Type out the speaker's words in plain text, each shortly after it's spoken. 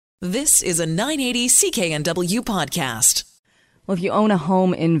This is a 980 CKNW podcast. Well, if you own a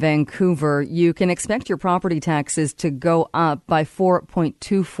home in Vancouver, you can expect your property taxes to go up by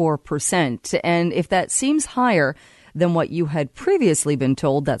 4.24%. And if that seems higher than what you had previously been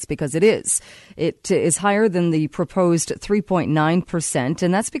told, that's because it is. It is higher than the proposed 3.9%,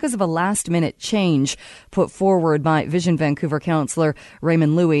 and that's because of a last-minute change put forward by Vision Vancouver Councillor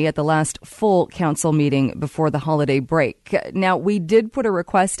Raymond Louie at the last full council meeting before the holiday break. Now, we did put a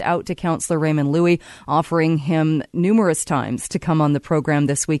request out to Councillor Raymond Louie, offering him numerous times to come on the program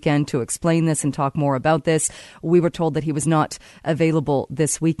this weekend to explain this and talk more about this. We were told that he was not available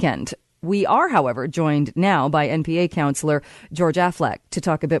this weekend. We are, however, joined now by NPA Councillor George Affleck to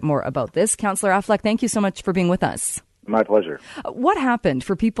talk a bit more about this. Councillor Affleck, thank you so much for being with us. My pleasure. What happened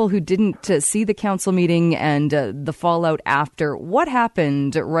for people who didn't see the council meeting and the fallout after? What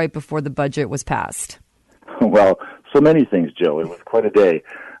happened right before the budget was passed? Well, so many things, Joe. It was quite a day.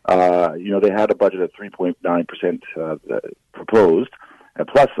 They had a budget of 3.9% proposed, and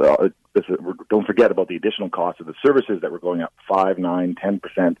plus, don't forget about the additional cost of the services that were going up 5, 9,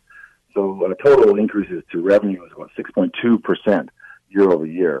 10%. So total increases to revenue is about 6.2% year over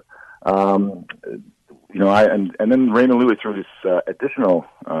year. And then Raymond Louie threw this additional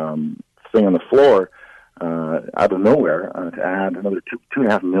thing on the floor out of nowhere to add another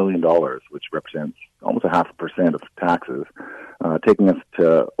 $2.5 million, which represents almost 0.5% of taxes, taking us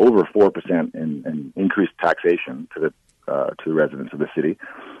to over 4% in increased taxation to the residents of the city.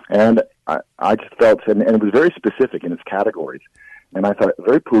 And I just felt, and it was very specific in its categories. And I thought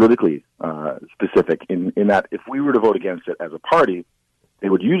very politically specific in that if we were to vote against it as a party, they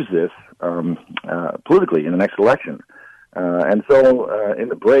would use this politically in the next election. And so in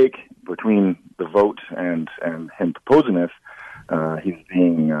the break between the vote and him proposing this, he was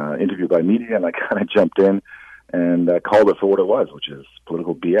being interviewed by media, and I kind of jumped in and called it for what it was, which is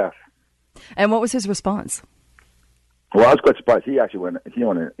political BS. And what was his response? Well, I was quite surprised. He went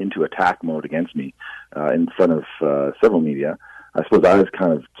into attack mode against me in front of several media. I suppose I was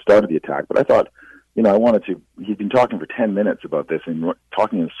kind of started the attack, but I thought, he'd been talking for 10 minutes about this and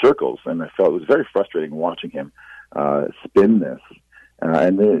talking in circles, and I felt it was very frustrating watching him spin this.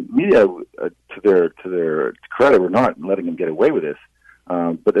 And the media, to their credit, were not letting him get away with this.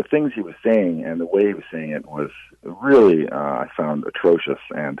 But the things he was saying and the way he was saying it was really, I found atrocious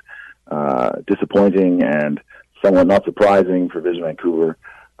and disappointing and somewhat not surprising for Vision Vancouver.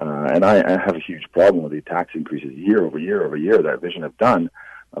 And I have a huge problem with the tax increases year over year over year that Vision have done,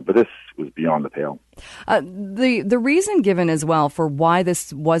 but this was beyond the pale. The reason given as well for why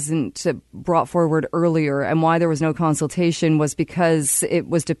this wasn't brought forward earlier and why there was no consultation was because it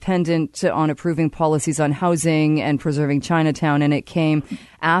was dependent on approving policies on housing and preserving Chinatown, and it came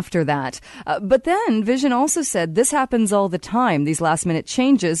after that. But then Vision also said this happens all the time, these last-minute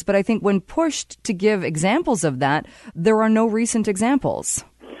changes, but I think when pushed to give examples of that, there are no recent examples.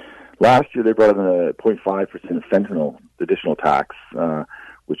 Last year, they brought in a 0.5% fentanyl additional tax,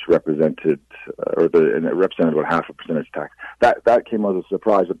 which represented, and it represented about half a percentage tax. That came as a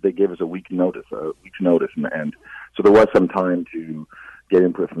surprise, but they gave us a week's notice, and so there was some time to get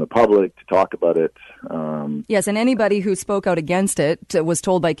input from the public to talk about it. Yes, and anybody who spoke out against it was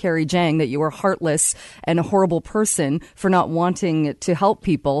told by Carrie Jang that you were heartless and a horrible person for not wanting to help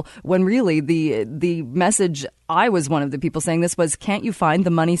people, when really the message, I was one of the people saying this, was, can't you find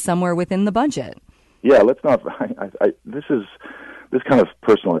the money somewhere within the budget? Yeah, let's not. This kind of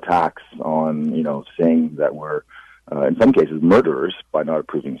personal attacks on, saying that we're, in some cases, murderers by not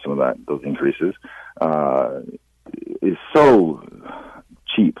approving some of those increases, is so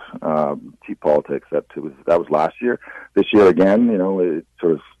cheap politics that was last year. This year again, it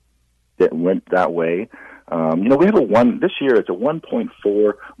sort of went that way. We have this year it's a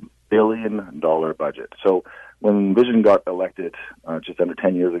 $1.4 billion budget. So when Vision got elected just under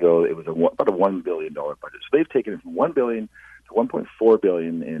 10 years ago, it was about a $1 billion budget. So they've taken it from $1 billion to $1.4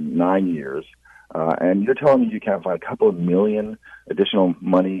 billion in 9 years. And you're telling me you can't find a couple of million additional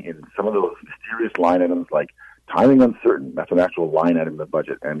money in some of those mysterious line items like timing uncertain. That's an actual line item in the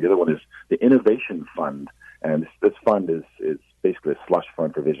budget. And the other one is the innovation fund. And this fund is basically a slush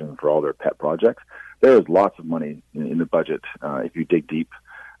fund for Vision for all their pet projects. There is lots of money in the budget if you dig deep,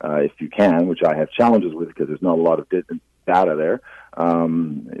 if you can, which I have challenges with because there's not a lot of data there.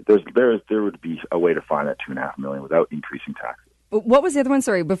 There would be a way to find that $2.5 million without increasing taxes. What was the other one?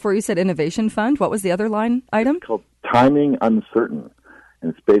 Sorry, before you said innovation fund, what was the other line item? It's called timing uncertain.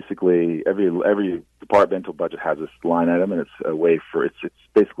 And it's basically every departmental budget has this line item, and it's a way for it's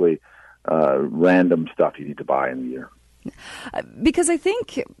basically random stuff you need to buy in the year. Because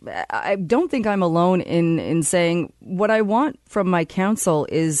I don't think I'm alone in saying what I want from my council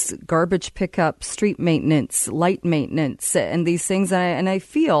is garbage pickup, street maintenance, light maintenance, and these things. And I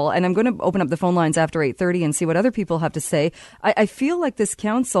feel, and I'm going to open up the phone lines after 8:30 and see what other people have to say. I feel like this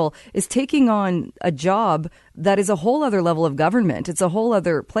council is taking on a job that is a whole other level of government. It's a whole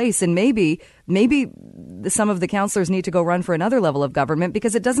other place. And maybe some of the councillors need to go run for another level of government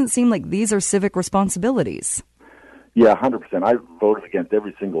because it doesn't seem like these are civic responsibilities. Yeah, 100%. I've voted against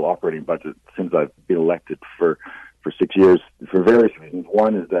every single operating budget since I've been elected for 6 years for various reasons.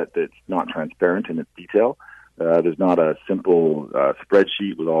 One is that it's not transparent in its detail. There's not a simple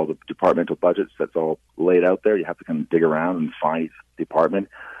spreadsheet with all the departmental budgets that's all laid out there. You have to kind of dig around and find each department.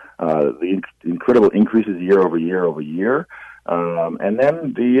 The incredible increases year over year. And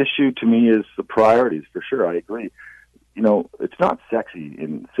then the issue to me is the priorities, for sure. I agree. You know, it's not sexy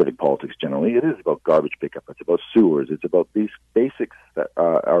in civic politics generally. It is about garbage pickup. It's about sewers. It's about these basics that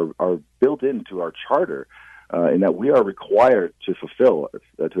are built into our charter in that we are required to fulfill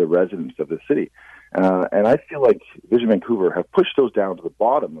to the residents of the city. And I feel like Vision Vancouver have pushed those down to the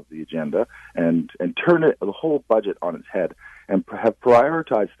bottom of the agenda and turned the whole budget on its head and have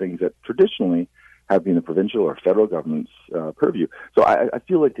prioritized things that traditionally have been the provincial or federal government's purview. So I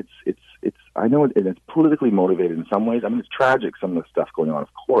feel like it's I know it's politically motivated in some ways. I mean, it's tragic, some of the stuff going on, of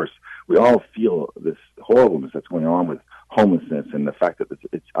course. We all feel this horribleness that's going on with homelessness and the fact that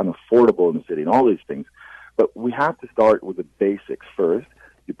it's unaffordable in the city and all these things. But we have to start with the basics first.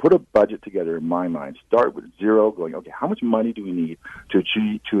 You put a budget together, in my mind, start with zero, going, okay, how much money do we need to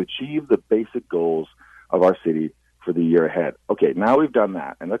achieve the basic goals of our city for the year ahead? Okay, now we've done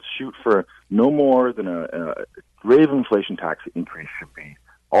that, and let's shoot for no more than a rate of inflation tax increase should be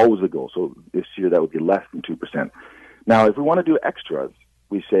always the goal. So this year that would be less than 2%. Now, if we want to do extras,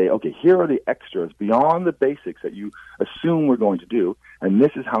 we say, okay, here are the extras beyond the basics that you assume we're going to do, and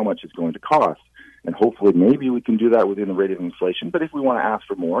this is how much it's going to cost. And hopefully maybe we can do that within the rate of inflation. But if we want to ask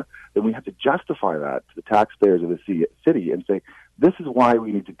for more, then we have to justify that to the taxpayers of the city and say, this is why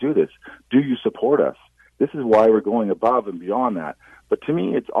we need to do this. Do you support us? This is why we're going above and beyond that. But to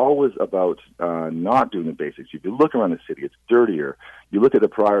me, it's always about not doing the basics. If you look around the city, it's dirtier. You look at the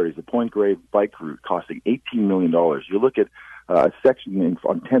priorities, the Point Grey bike route costing $18 million. You look at a section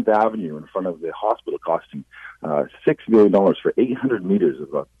on 10th Avenue in front of the hospital costing $6 million for 800 meters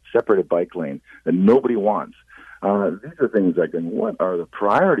of a separated bike lane that nobody wants. These are things like, what are the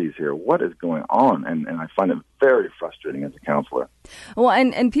priorities here? What is going on? And I find it very frustrating as a councillor. Well,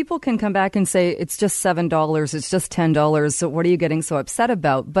 and people can come back and say, it's just $7, it's just $10, so what are you getting so upset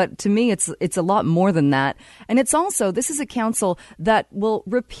about? But to me, it's a lot more than that. And it's also, this is a council that will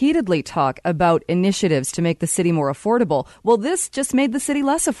repeatedly talk about initiatives to make the city more affordable. Well, this just made the city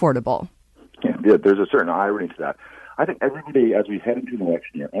less affordable. Yeah, there's a certain irony to that. I think everybody, as we head into an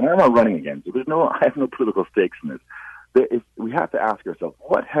election year, and I'm not running again, so I have no political stakes in this. We have to ask ourselves,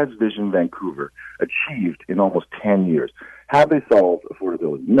 what has Vision Vancouver achieved in almost 10 years? Have they solved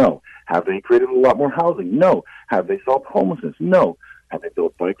affordability? No. Have they created a lot more housing? No. Have they solved homelessness? No. Have they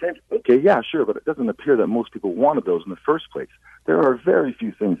built bike lanes? Okay, yeah, sure, but it doesn't appear that most people wanted those in the first place. There are very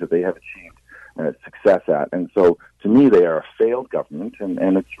few things that they have achieved success at, and so to me they are a failed government,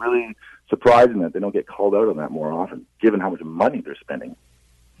 and it's really surprising that they don't get called out on that more often, given how much money they're spending.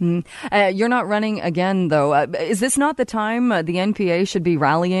 You're not running again, though. Is this not the time the NPA should be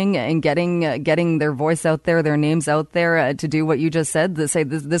rallying and getting their voice out there, their names out there to do what you just said, to say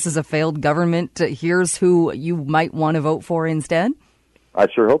this is a failed government, here's who you might want to vote for instead? I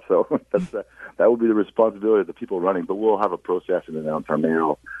sure hope so. That would be the responsibility of the people running, but we'll have a process and announce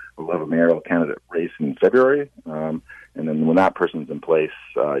we'll have a mayoral candidate race in February, and then when that person's in place,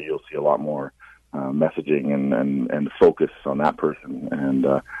 you'll see a lot more messaging and focus on that person. And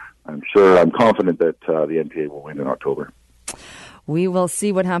I'm confident that the NPA will win in October. We will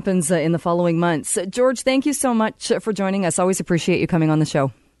see what happens in the following months. George, thank you so much for joining us. Always appreciate you coming on the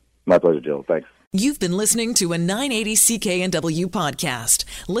show. My pleasure, Jill. Thanks. You've been listening to a 980 CKNW podcast.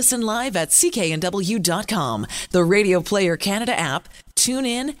 Listen live at cknw.com, the Radio Player Canada app, tune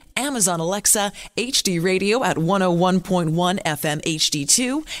in, Amazon Alexa, HD Radio at 101.1 FM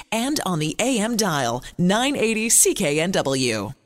HD2, and on the AM dial, 980 CKNW.